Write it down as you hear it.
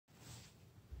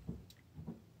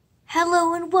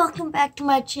Hello and welcome back to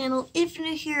my channel. If you're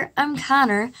new here, I'm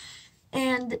Connor,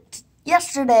 and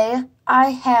yesterday I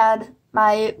had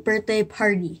my birthday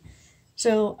party.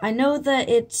 So I know that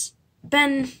it's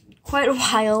been quite a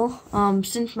while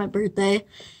since my birthday,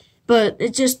 but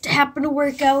it just happened to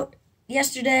work out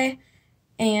yesterday,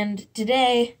 and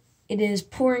today it is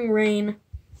pouring rain,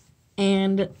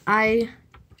 and I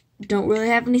don't really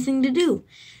have anything to do.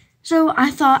 So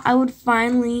I thought I would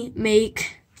finally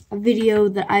make a video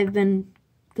that I've been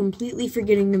completely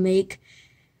forgetting to make.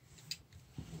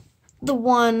 The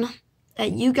one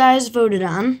that you guys voted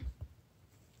on.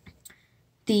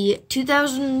 The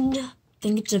 2000, I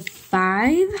think it's a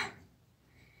 5?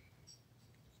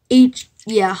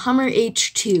 Hummer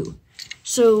H2.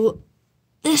 So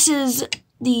this is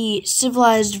the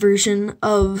civilized version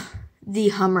of the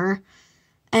Hummer,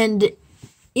 and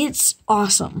it's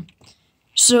awesome.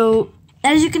 So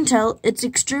as you can tell, it's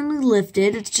extremely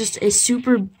lifted. It's just a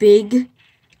super big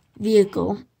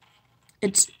vehicle.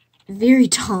 It's very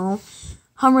tall.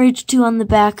 Hummer H2 on the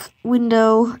back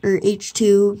window, or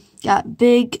H2, got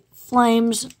big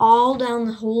flames all down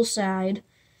the whole side.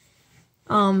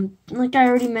 Like I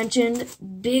already mentioned,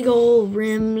 big old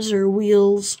rims or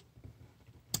wheels.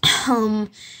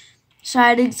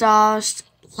 Side exhaust,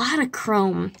 a lot of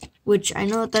chrome, which I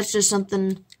know that's just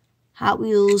something Hot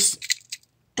Wheels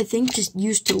I think just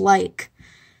used to like.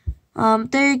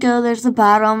 There you go, there's the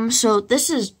bottom. So this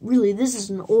is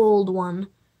an old one.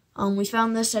 We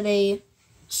found this at a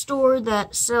store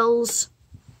that sells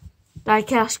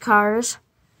die-cast cars,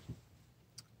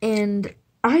 and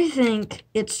I think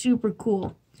it's super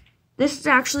cool. This is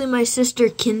actually my sister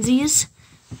Kinsey's.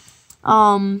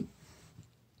 And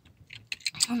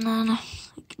then I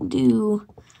can do,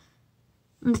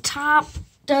 on the top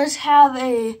does have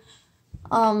a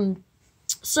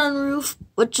sunroof,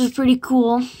 which is pretty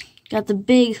cool. Got the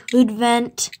big hood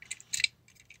vent.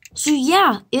 So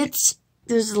yeah,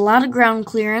 there's a lot of ground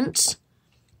clearance.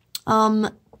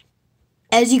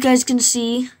 As you guys can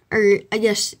see, or I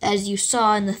guess as you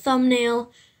saw in the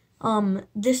thumbnail,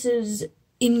 this is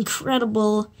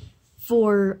incredible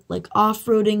for like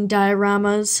off-roading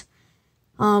dioramas.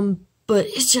 But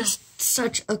it's just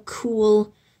such a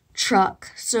cool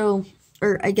truck. So,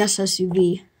 or I guess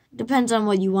SUV. Depends on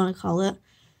what you want to call it.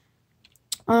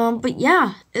 But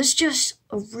yeah, it's just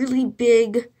a really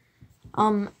big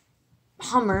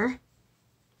Hummer.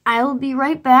 I will be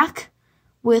right back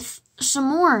with some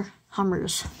more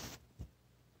Hummers.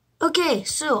 Okay,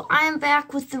 so I am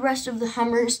back with the rest of the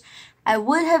Hummers. I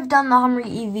would have done the Hummer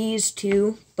EVs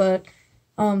too, but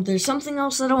there's something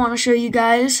else that I want to show you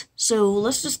guys. So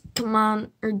let's just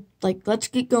let's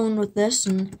get going with this.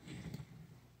 And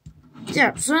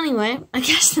yeah, so anyway, I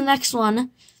guess the next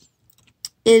one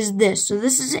is this. So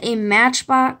this is a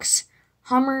Matchbox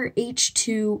Hummer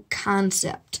H2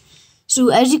 concept. So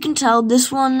as you can tell,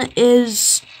 this one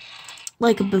is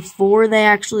like before they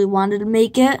actually wanted to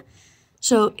make it.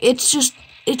 So it's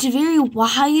very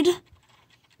wide.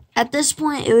 At this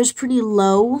point, it was pretty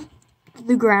low to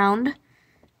the ground.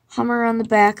 Hummer on the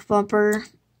back bumper.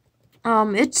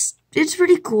 It's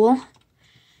pretty cool.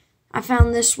 I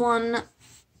found this one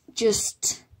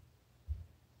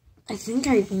I think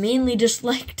I mainly just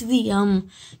liked the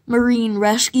Marine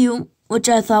Rescue, which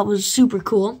I thought was super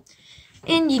cool.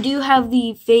 And you do have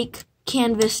the fake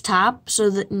canvas top, so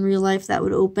that in real life that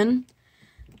would open.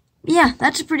 Yeah,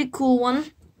 that's a pretty cool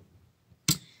one.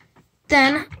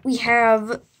 Then we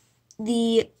have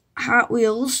the Hot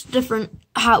Wheels, different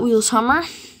Hot Wheels Hummer.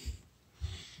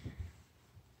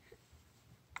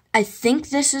 I think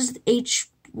this is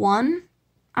H1,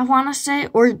 I want to say,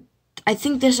 or I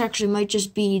think this actually might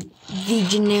just be the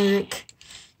generic.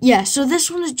 Yeah, so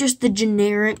this one is just the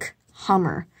generic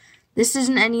Hummer. This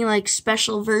isn't any like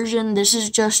special version. This is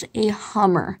just a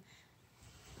Hummer.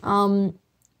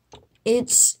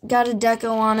 It's got a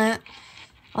deco on it.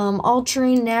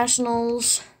 All-Terrain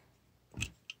Nationals.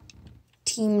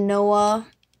 Team Noah.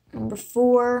 Number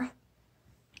 4.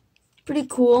 Pretty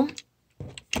cool.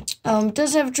 It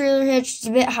does have a trailer hitch. It's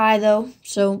a bit high though,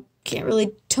 so can't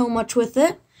really tow much with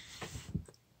it.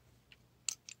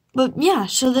 But yeah,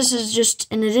 so this is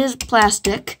just, and it is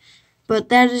plastic, but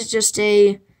that is just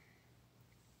a,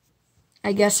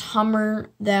 I guess, Hummer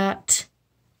that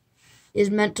is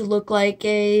meant to look like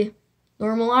a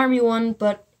normal Army one,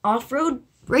 but off-road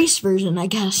race version, I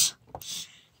guess.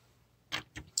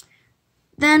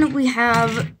 Then we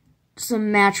have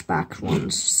some Matchbox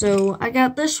ones. So I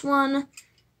got this one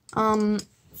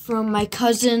from my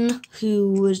cousin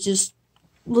who was just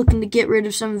looking to get rid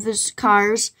of some of his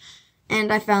cars.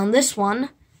 And I found this one.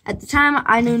 At the time,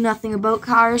 I knew nothing about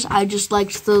cars. I just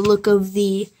liked the look of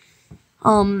the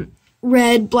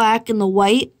red, black, and the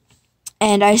white,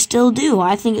 and I still do.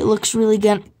 I think it looks really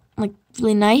good, like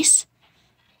really nice.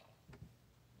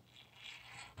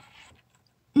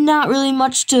 Not really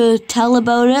much to tell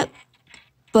about it,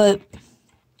 but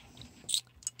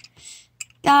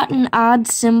got an odd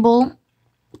symbol.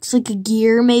 Looks like a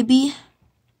gear, maybe.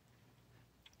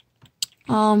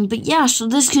 But yeah, so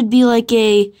this could be like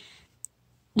a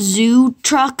zoo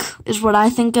truck, is what I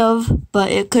think of,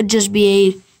 but it could just be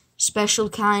a special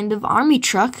kind of army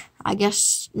truck. I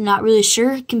guess, not really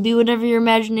sure. It can be whatever your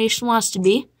imagination wants to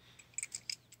be.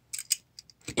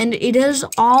 And it is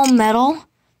all metal.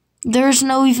 There's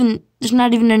not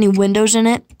even any windows in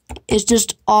it. It's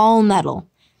just all metal.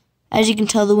 As you can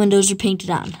tell, the windows are painted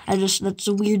on. That's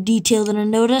a weird detail that I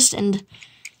noticed, and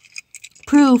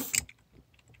proof,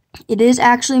 it is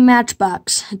actually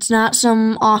Matchbox. It's not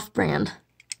some off-brand.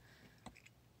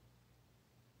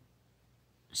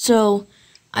 So,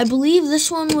 I believe this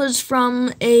one was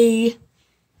from a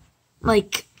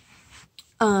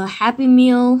Happy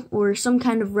Meal or some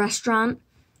kind of restaurant.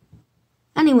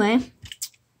 Anyway,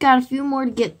 got a few more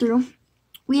to get through.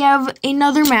 We have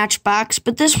another Matchbox,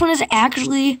 but this one is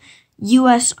actually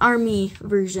U.S. Army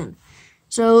version.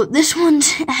 So this one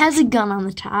has a gun on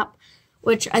the top,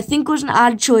 which I think was an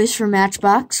odd choice for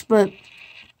Matchbox, but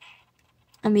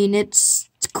I mean, it's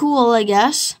cool, I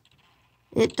guess.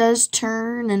 It does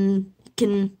turn and it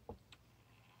can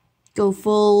go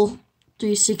full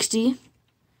 360.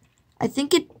 I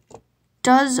think it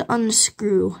does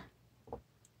unscrew.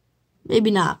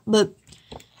 Maybe not, but...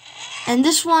 And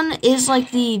this one is like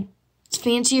the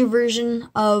fancier version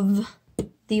of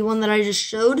the one that I just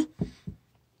showed.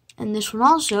 And this one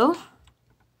also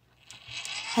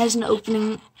has an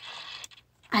opening,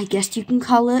 I guess you can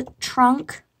call it,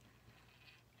 trunk.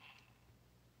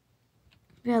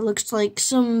 Yeah, it looks like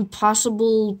some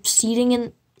possible seating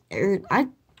in,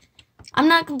 I'm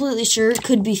not completely sure. It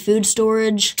could be food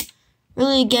storage.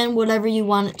 Really, again, whatever you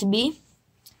want it to be.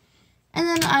 And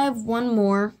then I have one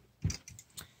more.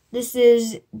 This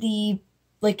is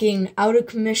like an out of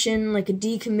commission, like a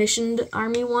decommissioned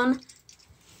army one.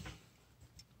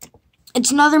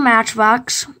 It's another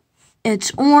Matchbox.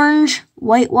 It's orange,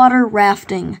 whitewater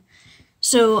rafting.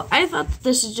 So I thought that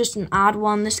this is just an odd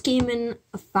one. This came in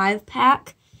a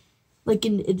 5-pack, like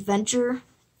an adventure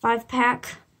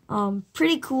 5-pack.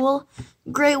 Pretty cool.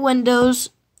 Great windows.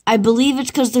 I believe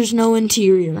it's because there's no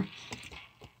interior.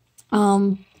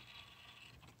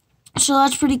 So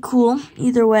that's pretty cool,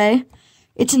 either way.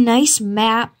 It's a nice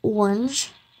matte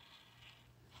orange.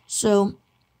 So,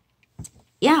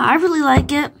 yeah, I really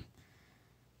like it.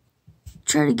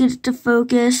 Try to get it to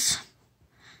focus.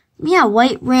 Yeah,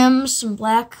 white rims, some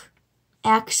black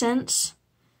accents.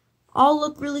 All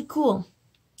look really cool.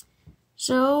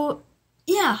 So,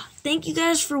 yeah, thank you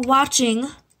guys for watching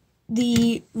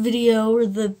the video, or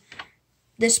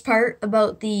this part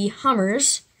about the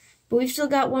Hummers. But we've still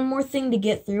got one more thing to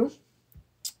get through.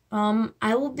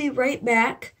 I will be right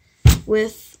back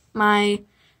with my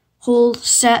whole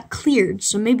set cleared,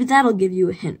 so maybe that'll give you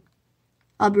a hint.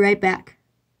 I'll be right back.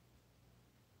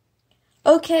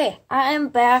 Okay, I am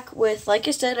back with, like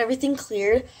I said, everything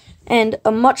cleared and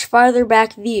a much farther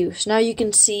back view. So now you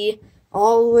can see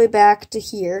all the way back to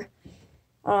here.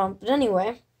 But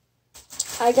anyway,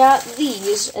 I got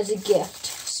these as a gift.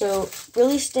 So,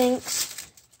 really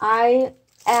stinks. I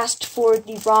asked for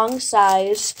the wrong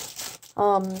size.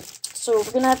 So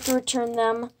we're going to have to return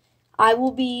them. I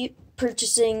will be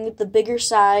purchasing the bigger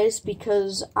size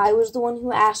because I was the one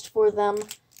who asked for them,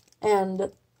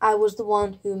 and I was the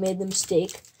one who made the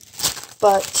mistake.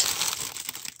 But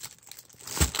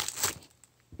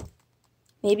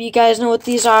maybe you guys know what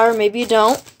these are, maybe you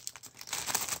don't.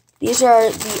 These are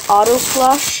the Auto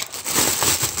Flush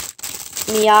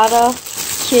Miata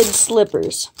Kid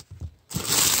Slippers.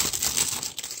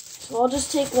 So I'll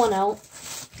just take one out.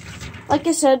 Like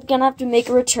I said, gonna have to make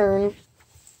a return.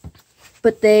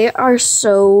 But they are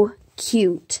so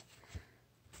cute.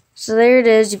 So there it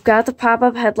is. You've got the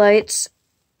pop-up headlights.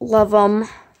 Love them.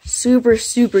 Super,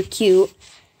 super cute.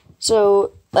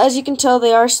 So, as you can tell,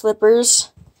 they are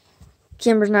slippers.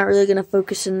 Camera's not really gonna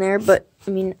focus in there, but,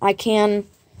 I mean, I can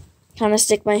kind of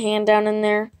stick my hand down in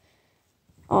there.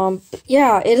 But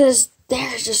yeah,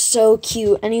 they're just so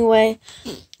cute. Anyway,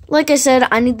 like I said,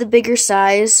 I need the bigger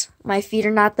size. My feet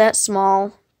are not that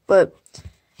small, but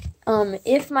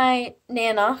if my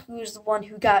Nana, who's the one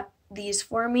who got these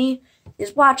for me,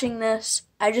 is watching this,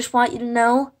 I just want you to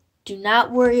know, do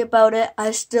not worry about it.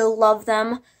 I still love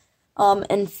them.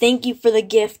 And thank you for the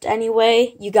gift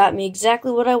anyway. You got me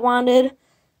exactly what I wanted.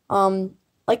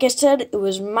 Like I said, it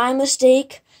was my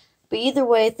mistake. But either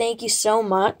way, thank you so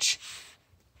much.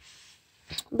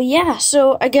 But yeah,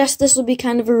 so I guess this will be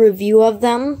kind of a review of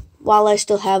them while I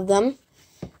still have them.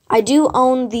 I do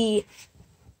own the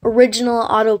original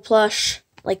Auto Plush,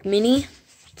 like, mini,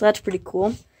 so that's pretty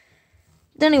cool.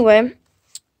 But anyway,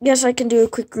 I guess I can do a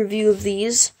quick review of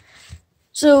these.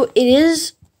 So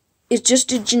it's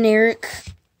just a generic,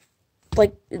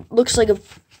 like, it looks like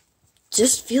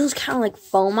just feels kind of like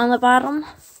foam on the bottom.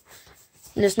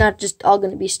 And it's not just all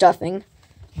going to be stuffing.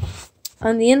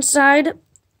 On the inside,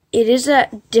 it is a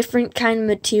different kind of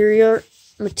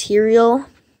material,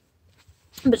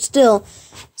 but still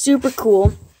super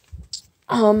cool.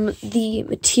 The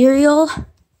material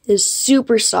is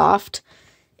super soft.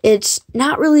 It's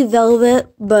not really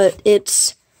velvet, but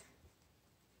it's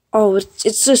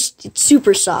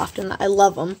super soft, and I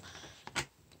love them.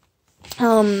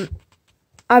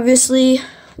 Obviously,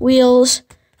 wheels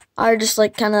are just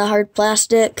like kind of hard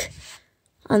plastic.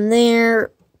 On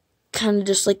there, kind of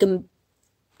just like a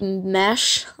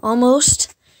mesh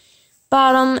almost.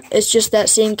 Bottom is just that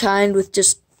same kind with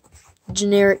just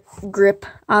generic grip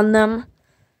on them.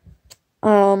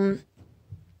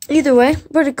 Either way,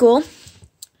 pretty cool.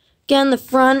 Again, the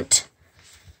front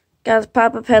got the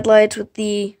pop-up headlights with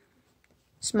the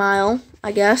smile,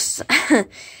 I guess.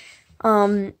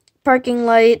 Parking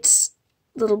lights,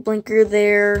 little blinker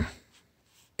there,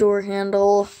 door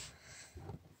handle.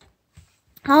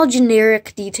 All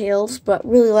generic details, but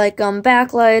really like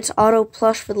backlights, Auto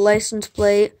Plush for the license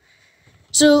plate.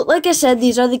 So, like I said,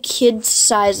 these are the kids'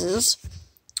 sizes.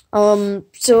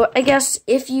 So I guess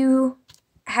if you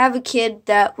have a kid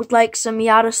that would like some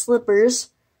Miata slippers,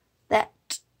 that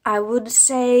I would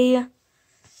say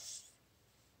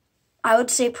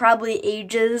probably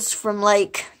ages from,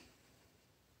 like,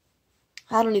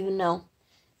 I don't even know,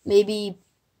 maybe,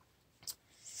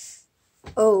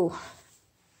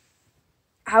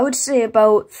 I would say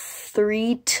about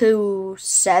 3 to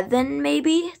 7,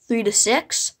 maybe 3 to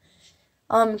 6.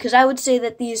 Because I would say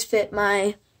that these fit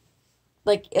my,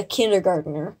 like, a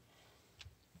kindergartner.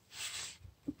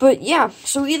 But yeah,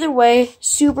 so either way,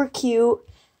 super cute.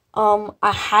 I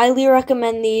highly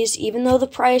recommend these, even though the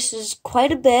price is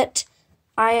quite a bit.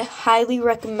 I highly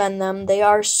recommend them. They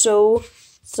are so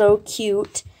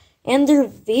cute, and they're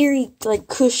very, like,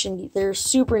 cushiony. They're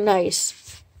super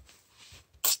nice.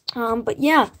 But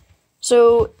yeah,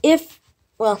 so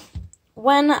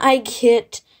when I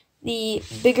get the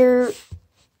bigger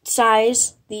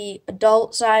size, the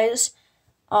adult size,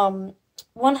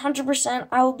 100%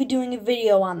 I will be doing a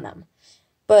video on them.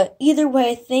 But either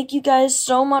way, thank you guys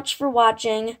so much for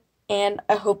watching, and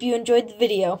I hope you enjoyed the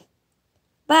video.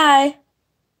 Bye!